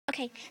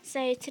Okay,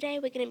 so today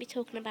we're going to be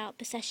talking about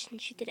the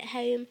sessions you did at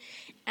home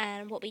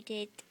and what we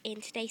did in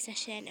today's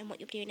session and what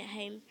you're doing at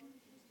home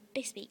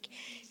this week.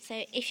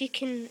 So if you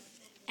can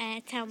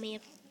tell me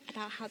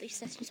about how these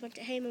sessions went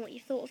at home and what you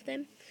thought of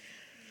them.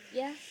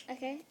 Yeah,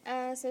 okay.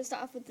 So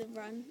start off with the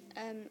run.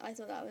 I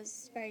thought that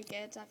was very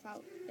good. I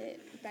felt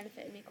it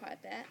benefited me quite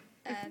a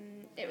bit.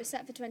 It was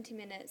set for 20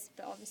 minutes,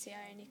 but obviously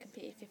I only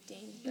completed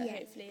 15. But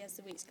hopefully as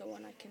the weeks go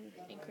on I can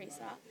increase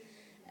that.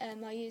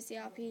 I use the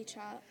RPE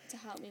chart to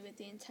help me with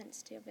the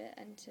intensity of it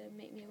and to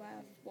make me aware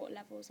of what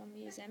levels I'm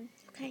using.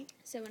 Okay.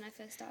 So when I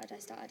first started, I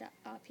started at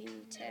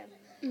RPE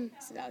 2.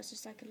 So that was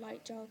just like a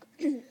light jog.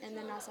 And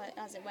then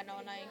as it went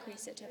on, I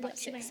increased it to about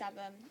 6, 7.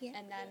 Yeah.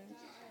 And then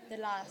the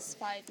last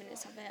 5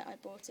 minutes of it, I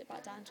brought it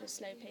back down to a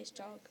slow-paced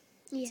jog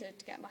to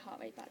get my heart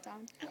rate back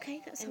down.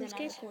 Okay, that sounds good. And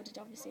then good. I recorded,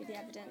 obviously, the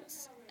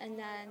evidence. And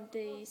then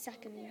the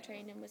second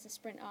training was a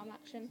sprint arm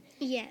action.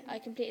 Yeah. I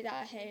completed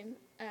that at home.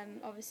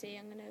 Obviously,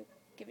 I'm going to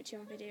give it to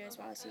you on video as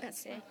well so you can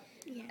see.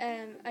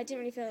 Yeah. I didn't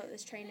really feel that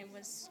this training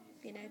was,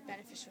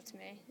 beneficial to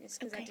me. It's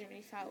because I Okay. didn't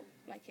really felt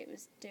like it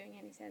was doing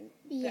anything.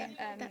 Yeah,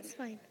 But, that's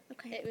fine.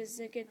 Okay. It was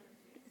a good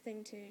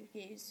thing to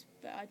use,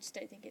 but I just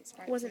don't think it's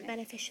right. Wasn't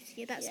beneficial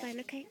to you. That's fine.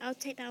 Okay, I'll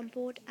take that on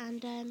board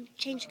and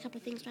change a couple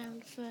of things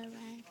around for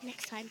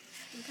next time.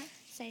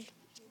 Okay.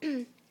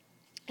 So,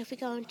 if we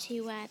go on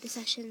to the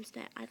sessions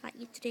that I'd like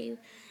you to do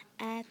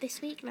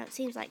this week, now it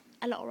seems like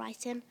a lot of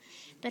writing,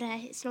 but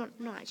it's not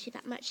actually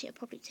that much. It'll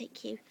probably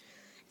take you,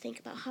 I think,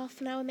 about half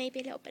an hour,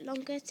 maybe a little bit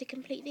longer to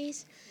complete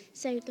these.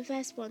 So the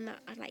first one that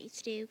I'd like you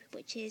to do,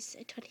 which is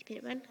a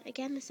 20-minute run,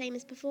 again, the same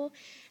as before,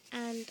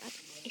 and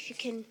if you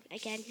can,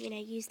 again,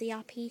 use the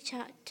RPE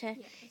chart to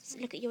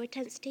look at your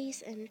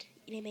intensities and,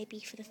 maybe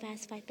for the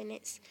first 5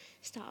 minutes,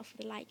 start off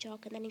with a light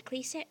jog and then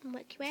increase it and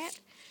work your way up.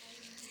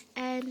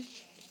 And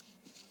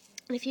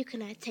if you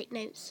can take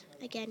notes,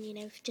 again,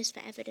 just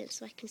for evidence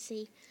so I can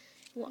see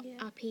what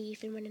RP you've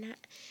been running at.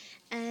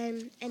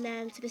 And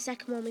then for the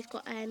second one, we've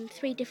got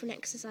 3 different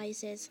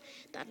exercises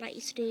that I'd like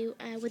you to do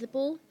with a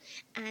ball.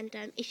 And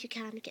if you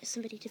can, get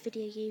somebody to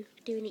video you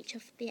doing each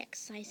of the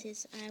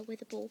exercises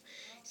with a ball.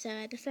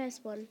 So the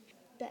first one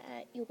that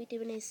you'll be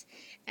doing is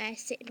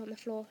sitting on the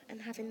floor and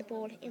having the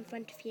ball in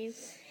front of you,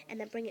 and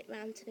then bring it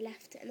round to the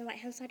left and the right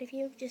hand side of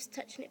you, just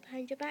touching it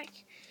behind your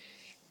back.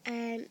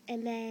 And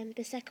then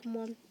the second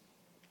one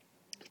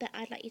that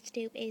I'd like you to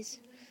do is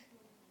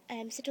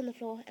sit on the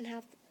floor and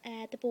have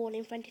the ball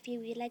in front of you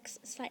with your legs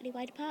slightly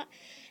wide apart,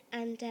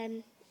 and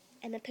then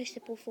push the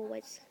ball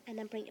forwards and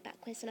then bring it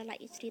backwards, and I'd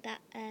like you to do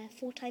that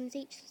 4 times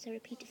each, so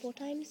repeat it 4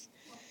 times.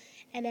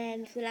 And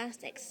then for the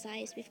last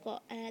exercise, we've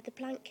got the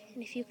plank,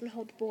 and if you can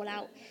hold the ball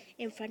out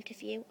in front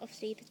of you,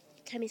 obviously the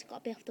tummy's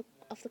got to be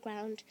off the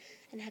ground,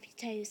 and have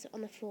your toes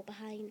on the floor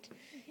behind,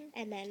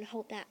 and then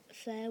hold that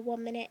for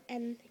 1 minute,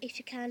 and if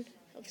you can,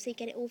 obviously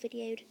get it all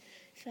videoed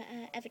for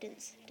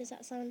evidence. Does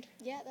that sound?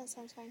 Yeah, that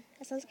sounds fine.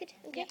 That sounds good.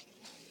 Okay.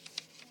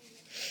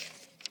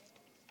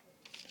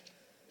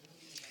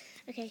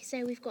 Okay,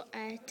 so we've got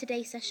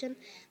today's session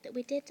that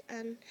we did,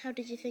 and how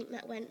did you think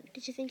that went?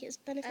 Did you think it was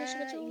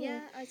beneficial at all?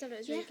 Yeah, I thought it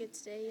was really good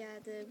today. Yeah,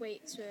 the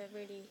weights were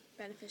really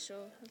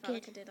beneficial. I felt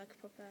like I did like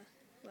a proper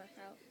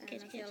workout,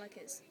 and I feel like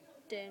it's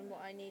doing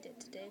what I needed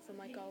to do for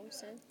my goal.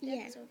 So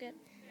yeah, it's all good.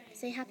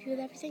 So you happy with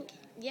everything?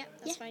 Yeah,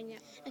 that's fine. Yeah.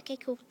 Okay,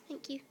 cool.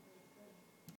 Thank you.